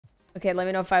Okay, let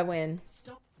me know if I win.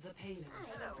 Stop the payload.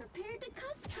 I am prepared to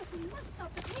cause trouble. You must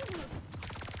stop the payload.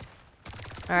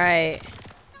 All right.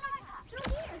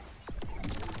 Through here.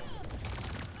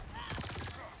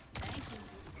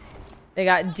 They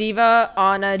got Diva,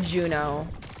 Ana, Juno.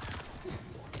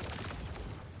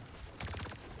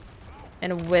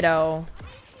 And Widow.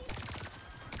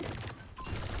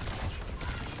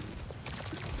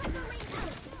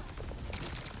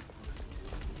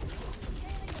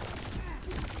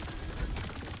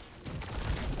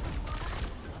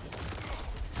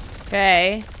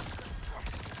 Okay.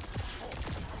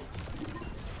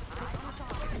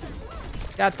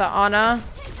 Got the Ana.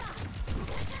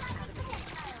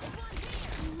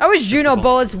 I wish Juno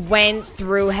bullets went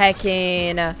through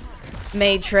heckin'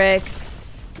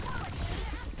 Matrix.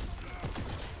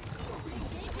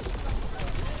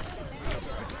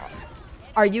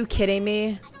 Are you kidding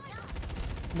me?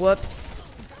 Whoops.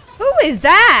 Who is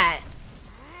that?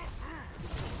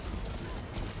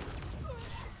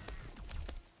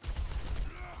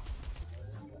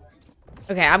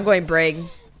 Okay, I'm going Brig.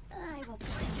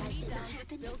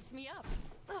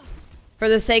 For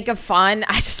the sake of fun,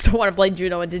 I just don't want to play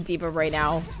Juno into Diva right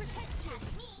now.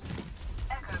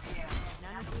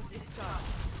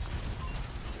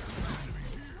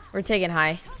 We're taking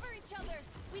high.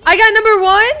 I got number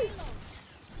 1?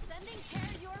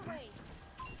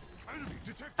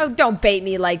 Oh, don't bait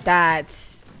me like that.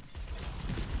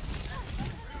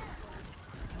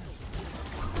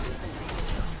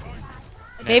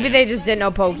 Maybe they just didn't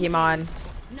know Pokemon.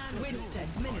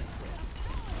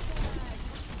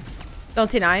 Don't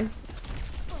see 9.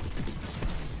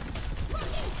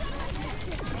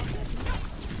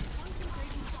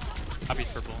 I'll be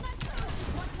purple.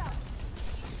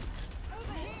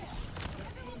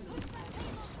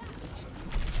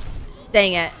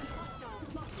 Dang it.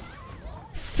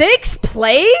 6th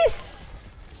place?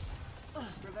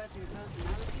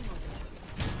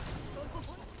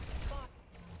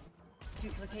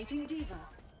 Duplicating Diva.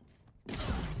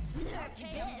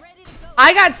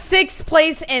 I got 6th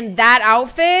place in that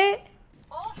outfit?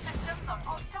 All systems on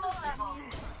optimal level.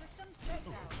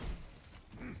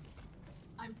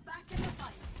 I'm back in the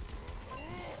fight.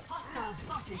 Hostile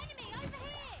spotted. Enemy over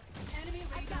here. Enemy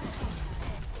radar.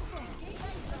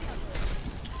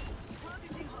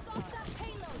 Targeting hostile. Stop that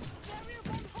payload. Barrier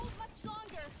won't hold much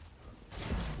longer.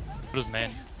 What is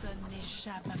main?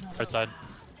 Right side.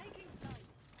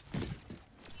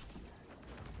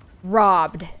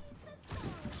 Robbed.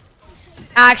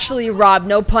 Actually robbed,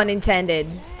 no pun intended.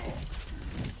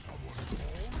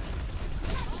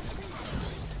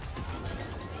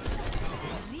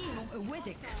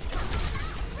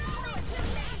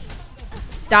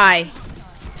 Die.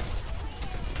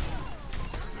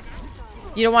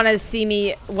 You don't want to see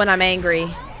me when I'm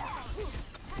angry.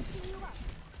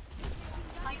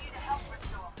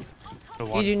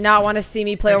 You do not want to see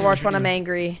me play Overwatch when I'm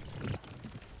angry.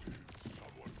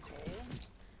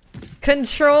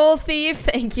 Control Thief,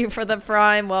 thank you for the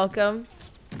prime. Welcome.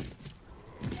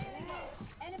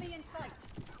 Enemy in sight.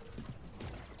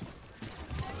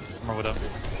 More Widow.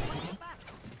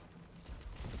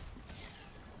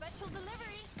 Special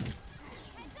delivery.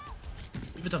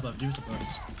 Leave it above, leave it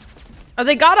above. Oh,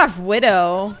 they got off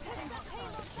Widow.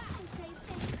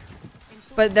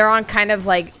 But they're on kind of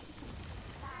like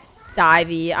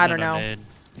divey. I don't know. Mid.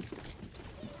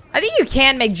 I think you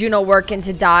can make Juno work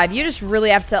into dive. You just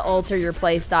really have to alter your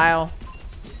play style.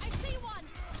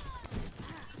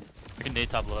 I can nade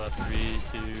top left. 3,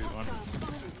 2, 1.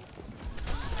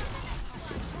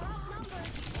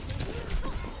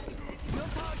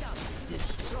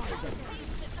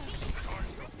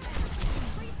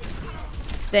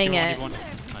 Dang Leave it. one.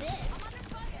 Nice.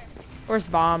 Where's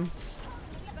bomb?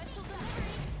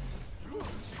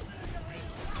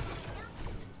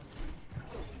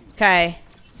 Okay.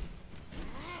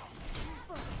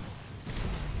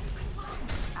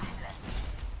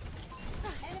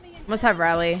 Must have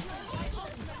rally.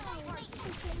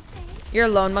 You're a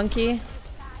lone monkey.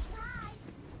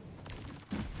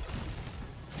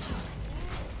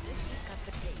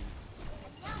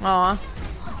 Aw.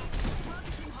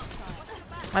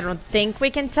 I don't think we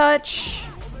can touch.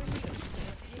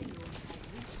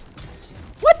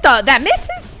 What the? That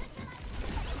misses?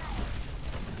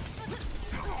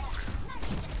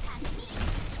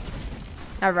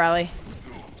 Have rally.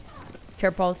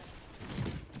 Care pulse.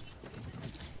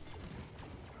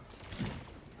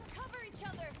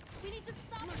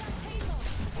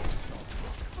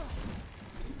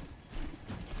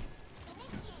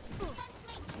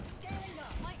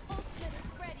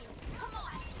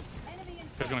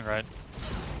 Who's going right?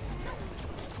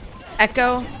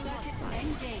 Echo.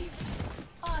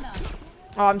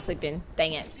 Oh, I'm sleeping.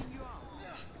 Dang it.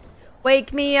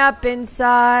 Wake me up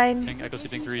inside. Echo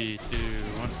sleeping 3, 2,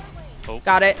 1. Oh.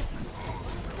 Got it.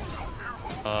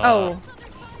 Oh.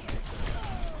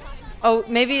 Oh,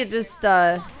 maybe it just,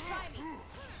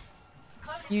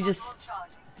 you just...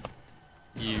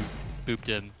 You booped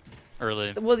in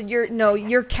early. Well,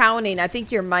 you're counting. I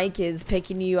think your mic is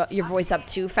picking your voice up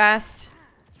too fast.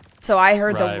 So I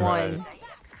heard the one.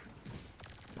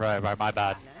 Right, my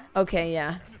bad. Okay,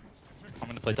 yeah. I'm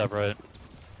gonna play top right.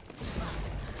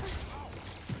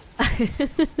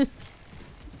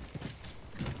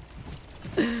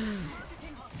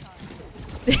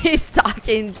 He's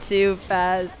talking too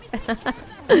fast.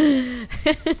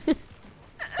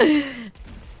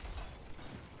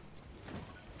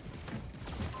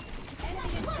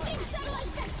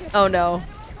 Oh no.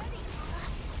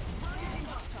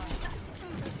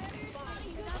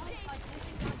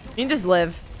 You can just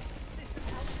live.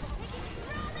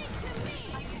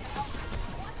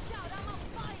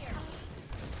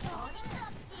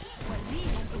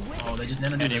 Oh, they just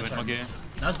nano Any did win, that. okay.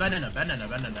 That was bad nano.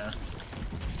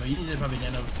 But you need to probably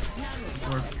nano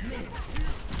before.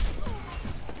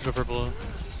 Go purple.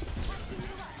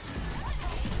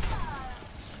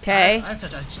 Okay. I have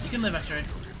touch. You can live actually.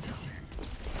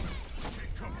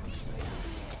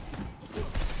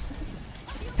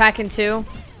 Packing 2.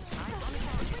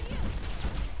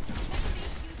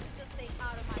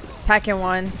 Packing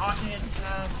 1.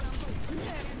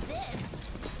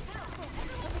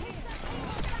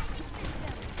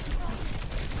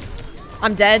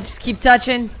 I'm dead. Just keep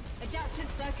touching. Adaptive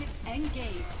circuits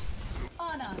engaged.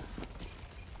 Honor.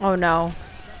 Oh no.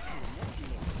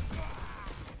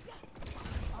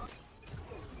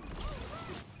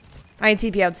 I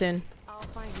can TP out soon.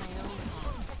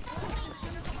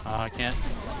 I can't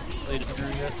play it through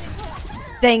yet.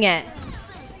 Dang it.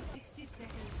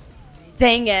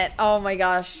 Dang it. Oh my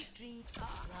gosh.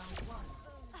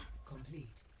 Complete.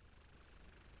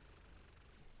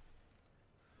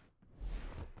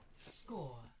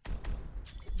 Score.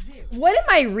 0. What am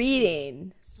I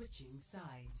reading? Switching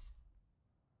sides.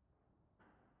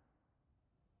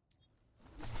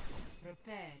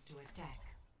 Prepare to attack.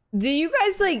 Do you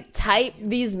guys like type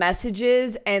these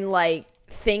messages and like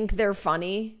think they're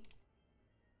funny?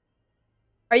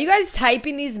 Are you guys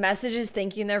typing these messages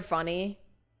thinking they're funny?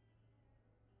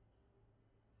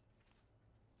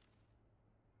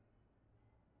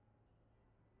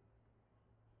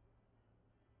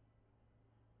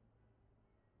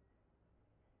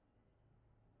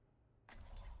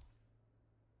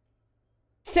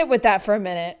 Sit with that for a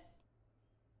minute.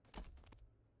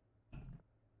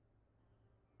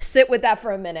 Sit with that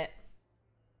for a minute.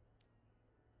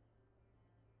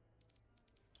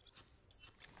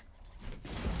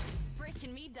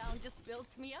 Breaking me down just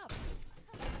builds me up.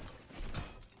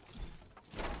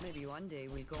 Maybe one day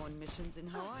we go on missions in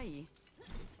Hawaii.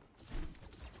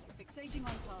 Fixating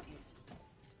on target.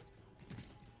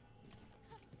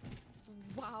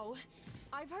 Wow,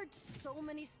 I've heard so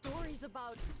many stories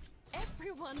about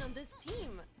everyone on this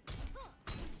team.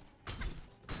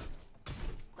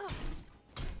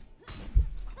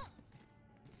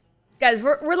 Guys,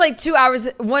 we're like 2 hours,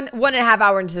 one and a half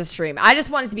hour into the stream. I just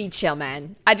want it to be chill,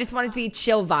 man. I just want it to be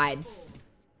chill vibes.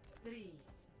 3,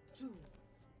 2,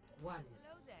 1.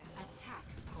 Attack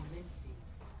commencing.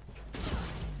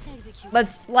 Execute.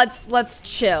 Let's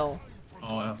chill.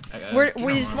 Oh,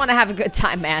 We just want to have a good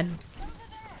time, man.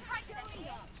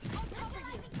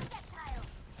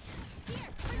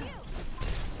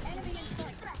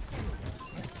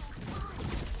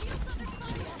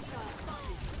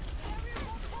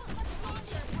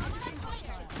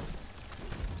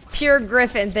 Pure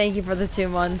Griffin, thank you for the 2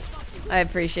 months. I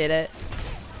appreciate it.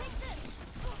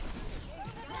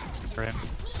 For him.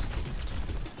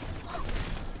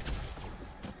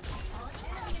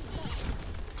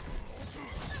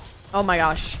 Oh my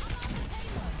gosh.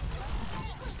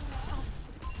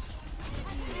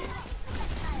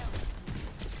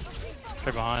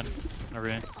 Right behind.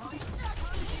 Over.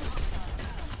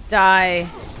 Die.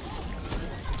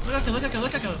 Look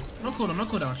at her. No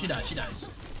cooldown. She dies.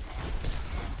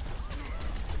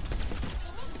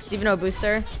 Even no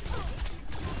booster.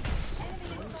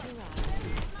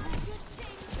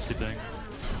 Sleeping.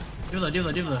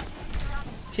 Diva.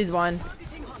 She's 1.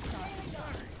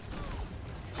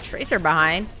 Tracer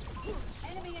behind.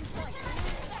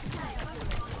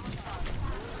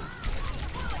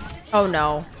 Oh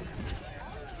no.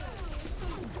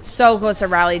 So close to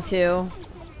rally too.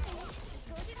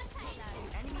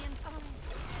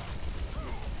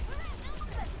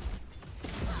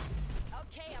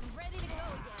 Okay, I'm ready to go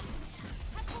again.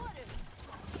 Have orders.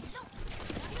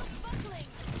 Feels buckling.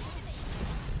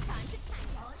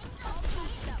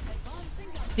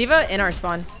 D.Va in our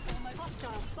spawn.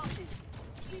 Hostile spotted.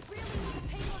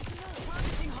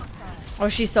 Targeting hostile. Oh,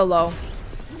 she's so low.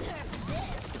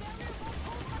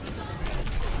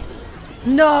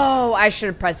 No, I should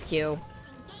have pressed Q.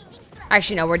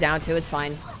 Actually, no, we're down 2. It's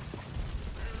fine.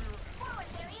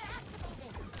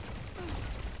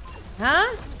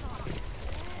 Huh?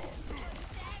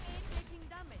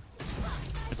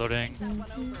 Reloading.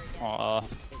 Aw.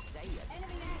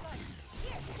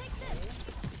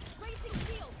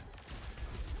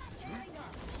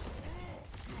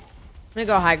 I'm gonna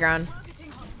go high ground.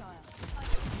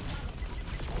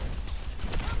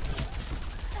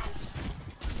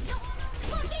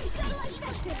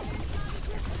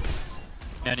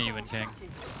 Any even king.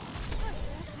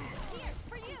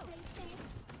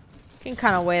 Can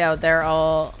kind of wait out there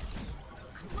all.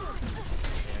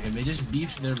 Yeah, they just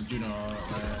beefed their, you know,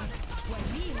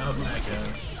 out back.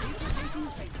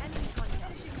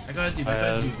 I got you.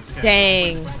 It's okay.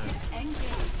 Dang.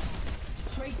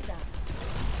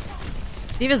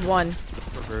 D.Va's 1.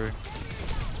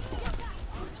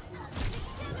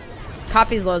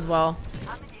 Copy's low as well.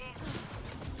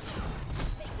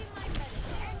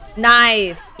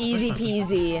 Nice. Easy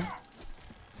peasy.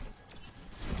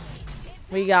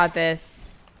 We got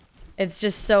this. It's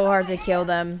just so hard to kill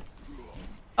them.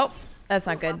 Oh, that's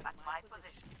not good.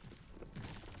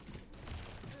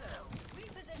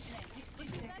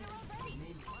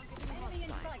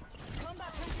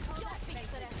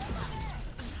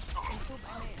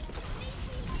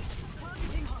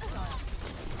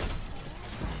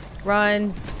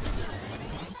 Run.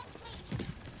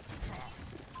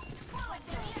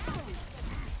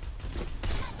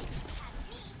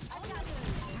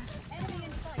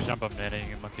 Jump up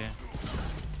netting and monkey.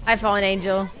 Hi, Fallen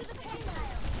Angel.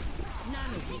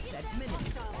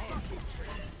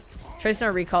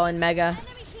 Tracer recall in Mega.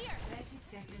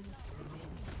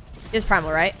 Is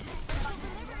primal, right?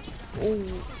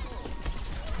 Ooh.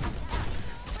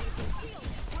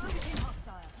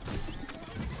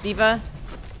 D.Va.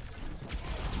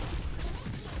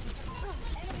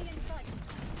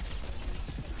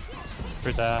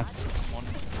 Where's that? One.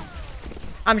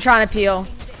 I'm trying to peel.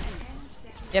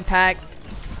 Get pack.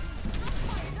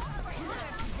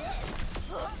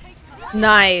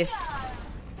 Nice.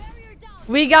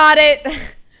 We got it.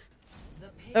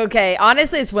 Okay,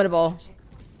 honestly, it's winnable.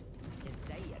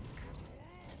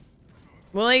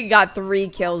 We only got 3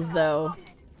 kills, though.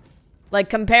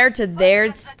 Like, compared to their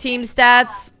team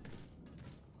stats,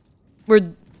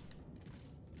 we're...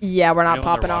 Yeah, we're not You know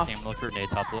when popping they're off. walking, look for nade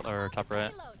top or top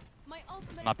right.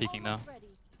 Not peeking though.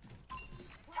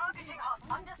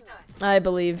 I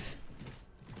believe.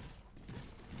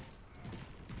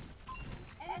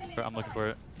 I'm looking for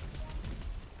it.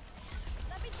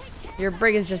 Your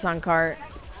Brig is just on cart.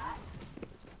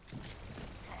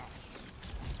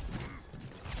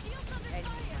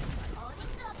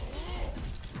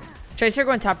 Tracer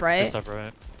going top right. Top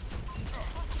right.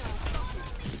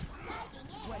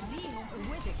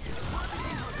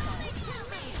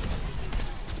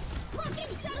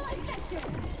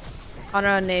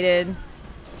 Unnated.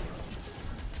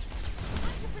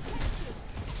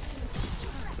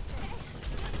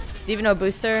 Even no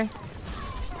booster.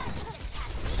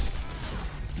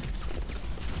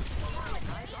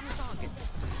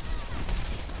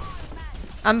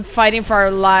 I'm fighting for our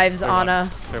lives, Ana.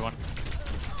 Fair one.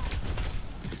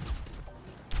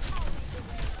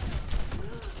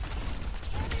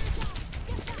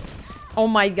 Oh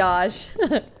my gosh.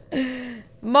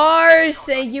 Mars,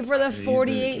 thank you for the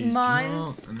 48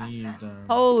 months.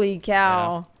 Holy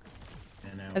cow.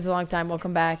 Yeah, That's a long time.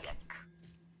 Welcome back.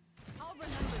 I'll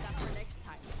remember that for next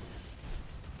time.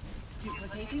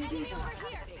 Duplicating D.Va.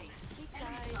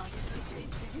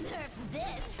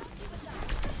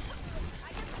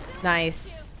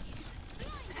 Nice.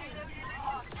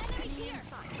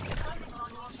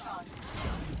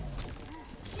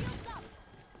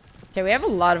 Okay, we have a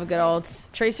lot of good ults.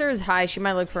 Tracer is high. She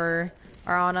might look for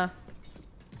our Ana.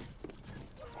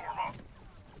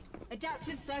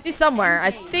 Adaptive circuit She's somewhere. I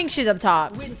engaged. think she's up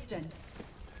top. Winston.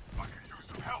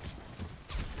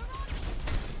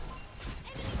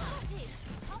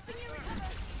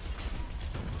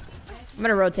 I'm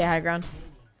gonna rotate high ground.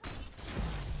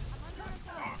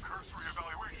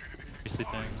 You're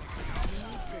sleeping.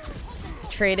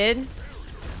 Traded.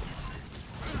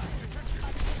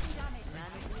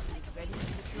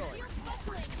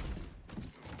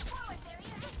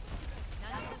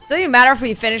 Doesn't even matter if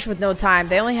we finish with no time.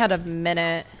 They only had a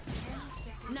minute.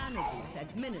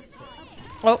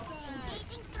 Oh.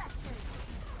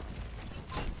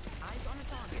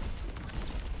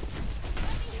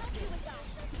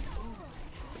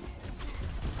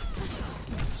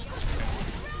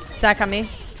 Sack on me.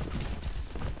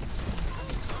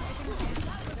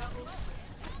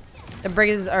 The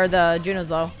Brigitte or the Juno's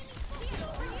low.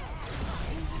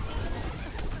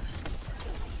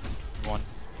 One.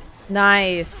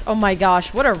 Nice. Oh my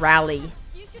gosh, what a rally.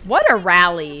 What a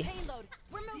rally. Payload.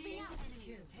 We're moving out.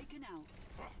 Taken out.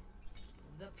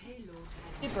 The payload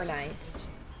has Super nice.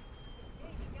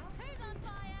 Who's on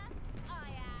fire? I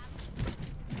am.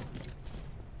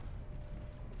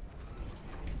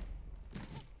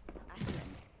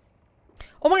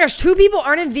 Oh my gosh, 2 people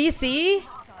aren't in VC?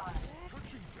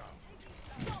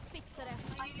 Fix it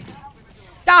up.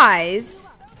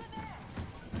 Guys.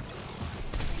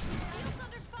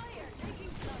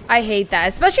 I hate that,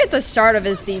 especially at the start of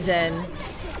his season.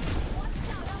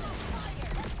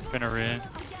 Gonna ring.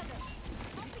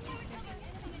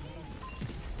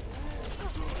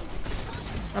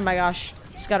 Oh my gosh,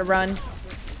 just gotta run.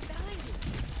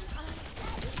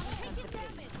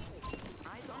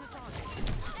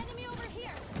 Enemy over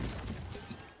here.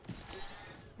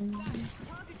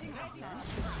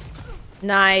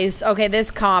 Nice. Okay, this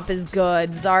comp is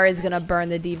good. Zara is gonna burn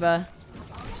the diva.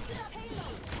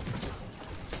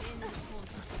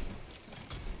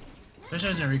 This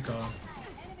has no recall.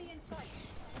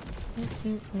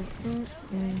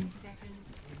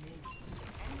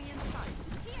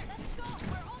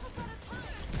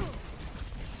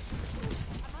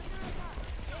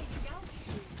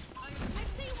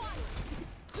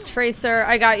 Tracer,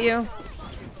 I got you.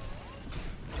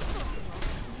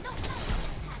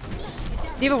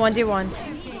 Diva 1, Diva 1.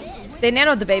 They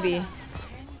nanoed the baby.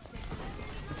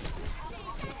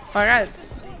 Alright.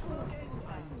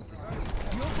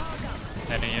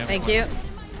 Thank you.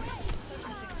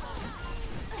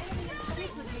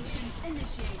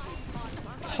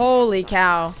 Holy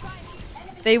cow.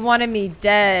 They wanted me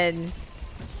dead.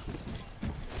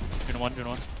 Doing one, doing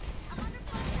one.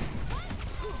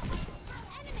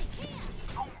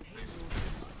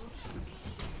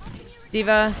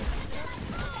 Diva.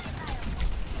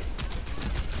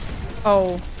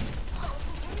 Oh.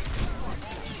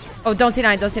 Oh, don't see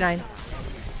 9, don't see 9.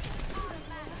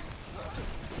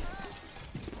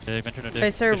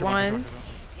 Tracer 1.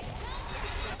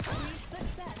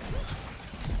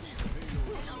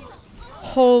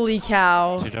 Holy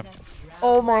cow.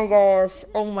 Oh my gosh.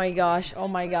 Oh my gosh. Oh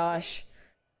my gosh.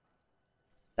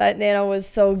 That nano was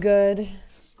so good.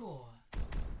 score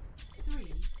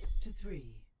 3-3.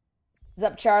 What's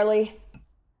up, Charlie?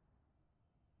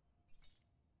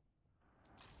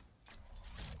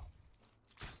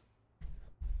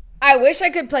 I wish I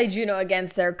could play Juno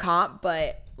against their comp,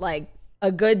 but like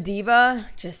a good diva,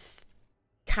 just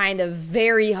kind of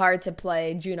very hard to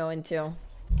play Juno into.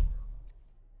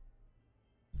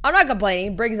 I'm not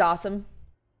complaining. Brig's awesome.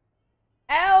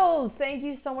 Els, thank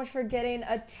you so much for getting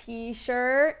a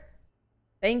t-shirt.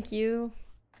 Thank you.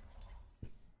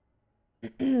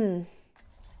 Breaking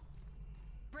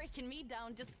me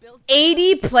down just builds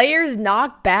 80 players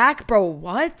knocked back? Bro,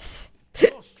 what?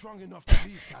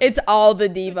 It's all the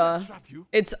diva.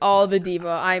 It's all the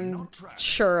diva. I'm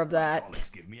sure of that.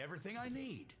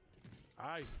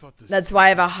 That's why I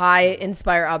have a high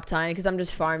Inspire uptime, because I'm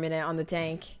just farming it on the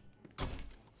tank.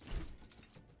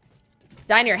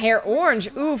 Dyeing your hair orange.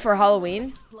 Ooh, for Halloween.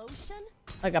 explosion.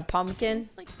 Like a pumpkin.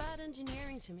 It's like bad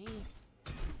engineering to me.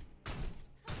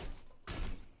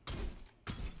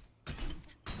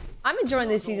 I'm enjoying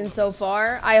this season so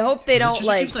far. I hope they don't She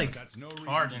like... keeps like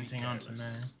hard anything onto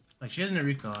man. Like she has no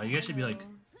recall. You guys should be like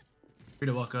free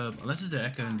to walk up. Unless it's the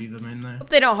Echo and Diva main there. Hope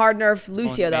they don't hard nerf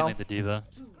Lucio though. Mainly the diva.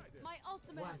 My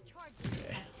ultimate is charged.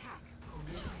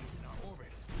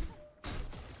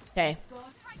 Okay.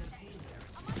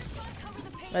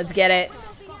 Let's get it.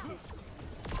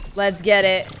 Let's get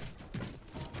it.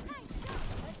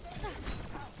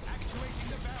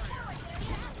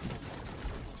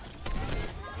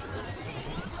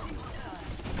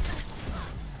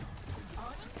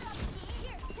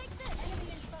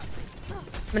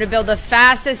 I'm gonna build the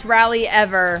fastest rally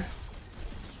ever.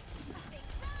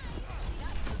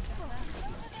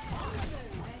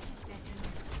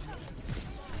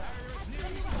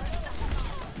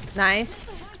 Nice.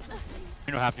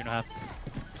 You know half, you know half.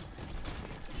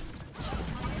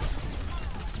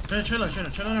 Chill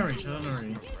on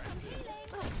Ori.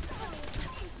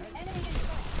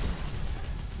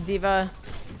 Diva.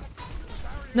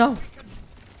 No.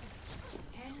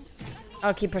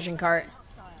 I'll keep pushing cart.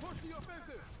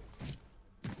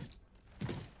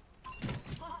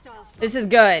 This is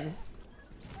good.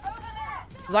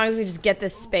 As long as we just get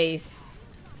this space.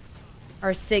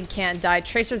 Our Sig can't die.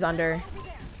 Tracer's under.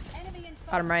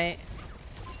 Bottom right.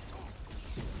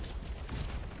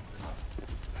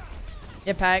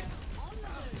 Get pack.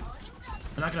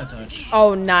 I'm not gonna touch.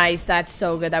 Oh, nice. That's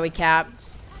so good that we cap.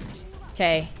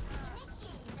 Okay.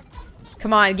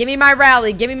 Come on. Give me my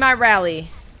rally. Give me my rally.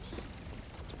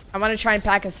 I want to try and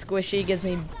pack a squishy. Gives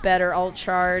me better ult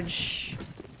charge.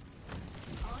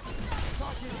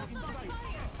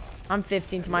 I'm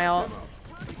 15 to my ult.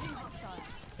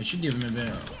 It should give him a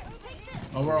bit.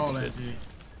 Oh, we're all there too.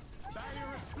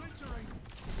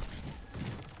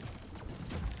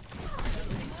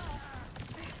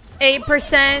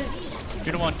 8%.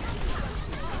 2 to 1.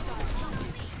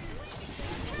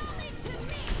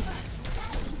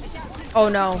 Oh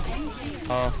no.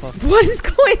 Oh, fuck. What is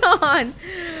going on?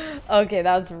 Okay,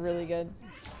 that was really good.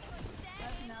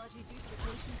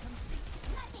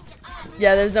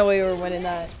 Yeah, there's no way we're winning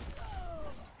that.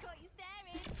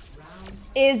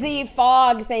 Izzy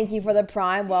Fog, thank you for the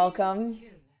prime. Welcome.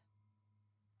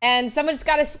 And someone just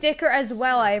got a sticker as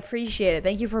well. I appreciate it.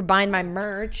 Thank you for buying my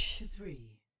merch.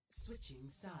 Switching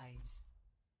sides.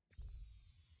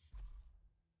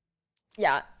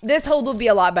 Yeah, this hold will be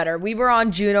a lot better. We were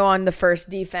on Juno on the first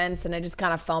defense, and I just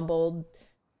kind of fumbled.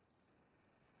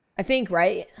 I think,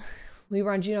 right? We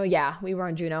were on Juno? Yeah, we were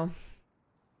on Juno.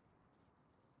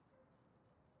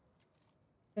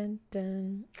 Dun,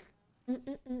 dun.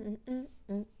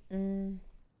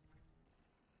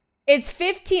 It's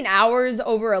 15 hours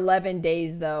over 11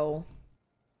 days, though.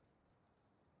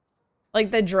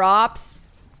 Like, the drops,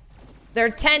 they're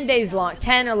 10 days long,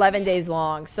 10 or 11 days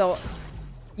long. So,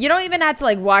 you don't even have to,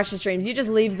 like, watch the streams. You just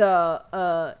leave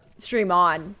the stream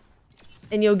on,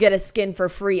 and you'll get a skin for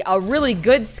free. A really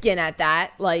good skin at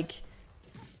that. Like,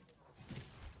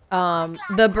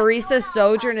 the Barista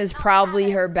Sojourn is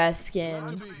probably her best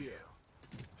skin.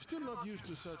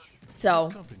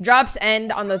 So, drops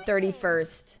end on the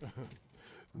 31st.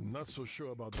 Not so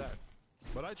sure about that,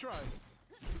 but I tried.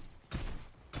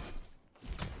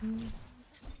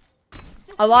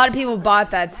 A lot of people bought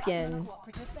that skin.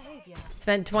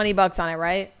 Spent 20 bucks on it,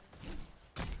 right?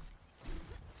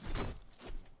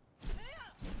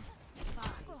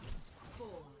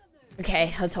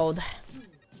 Okay, let's hold.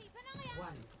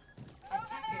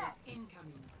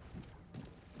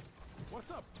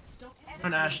 What's up?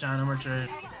 Run Ash down and we're trade.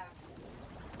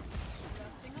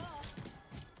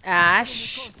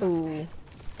 Ash. Ooh.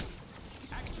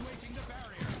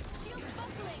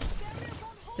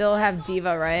 Still have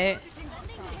Diva, right?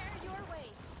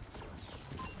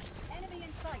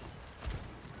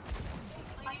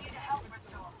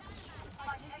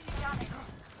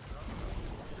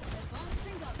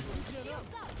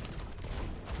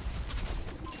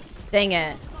 Dang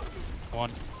it.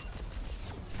 1.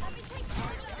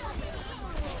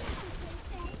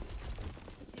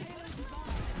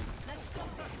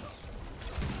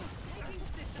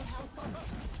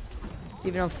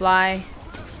 Even don't fly.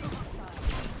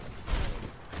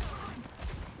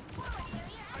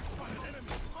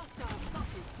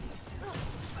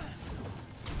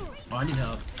 Oh, I need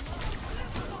help.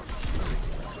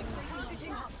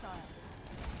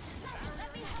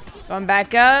 Going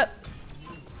back up.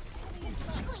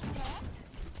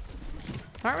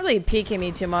 Not really peeking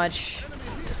me too much.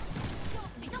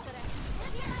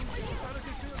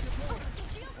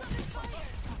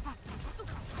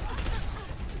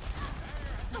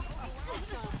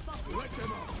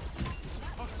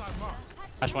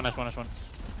 Ash 1, Ash 1, Ash 1.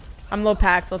 I'm low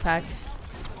packs, low packs.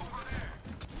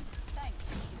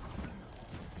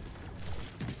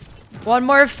 One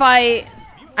more fight.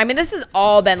 I mean, this has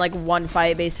all been like one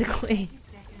fight, basically.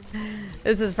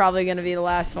 This is probably going to be the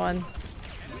last one.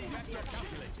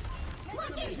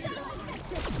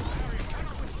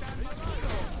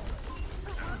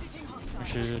 We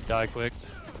should die quick.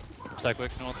 Just die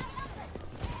quick. No one.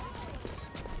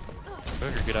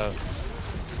 Get out.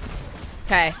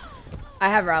 Okay. I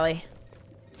have rally.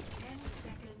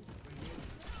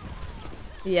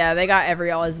 Yeah, they got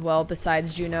every all as well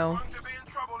besides Juno.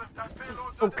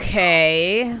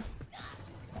 Okay.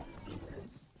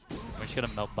 We should get a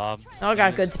melt Bob. Oh,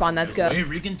 got good spawn. That's good. Wait,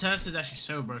 recontest is actually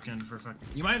so broken for fucking.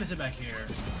 You might have to sit back here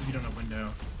if you don't have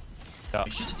window. Yeah.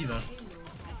 Hey, shoot the Diva.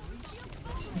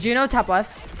 Juno top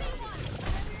left.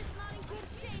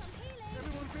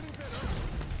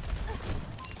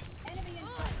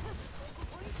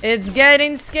 It's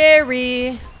getting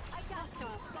scary.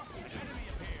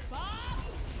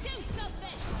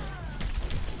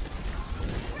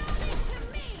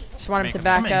 Just want him to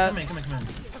back up. Come in.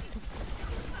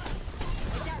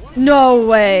 No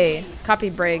way.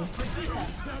 Copy Brig.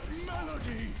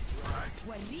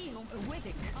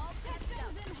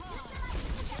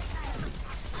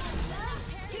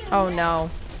 Oh no.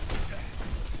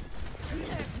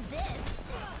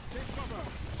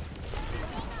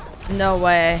 No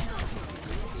way.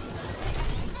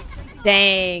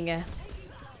 Dang.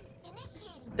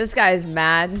 This guy's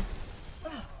mad.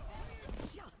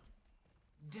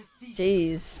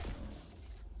 Jeez.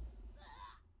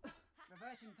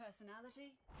 Reverting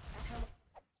personality.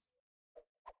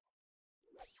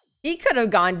 He could have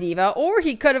gone Diva, or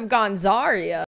he could have gone Zarya.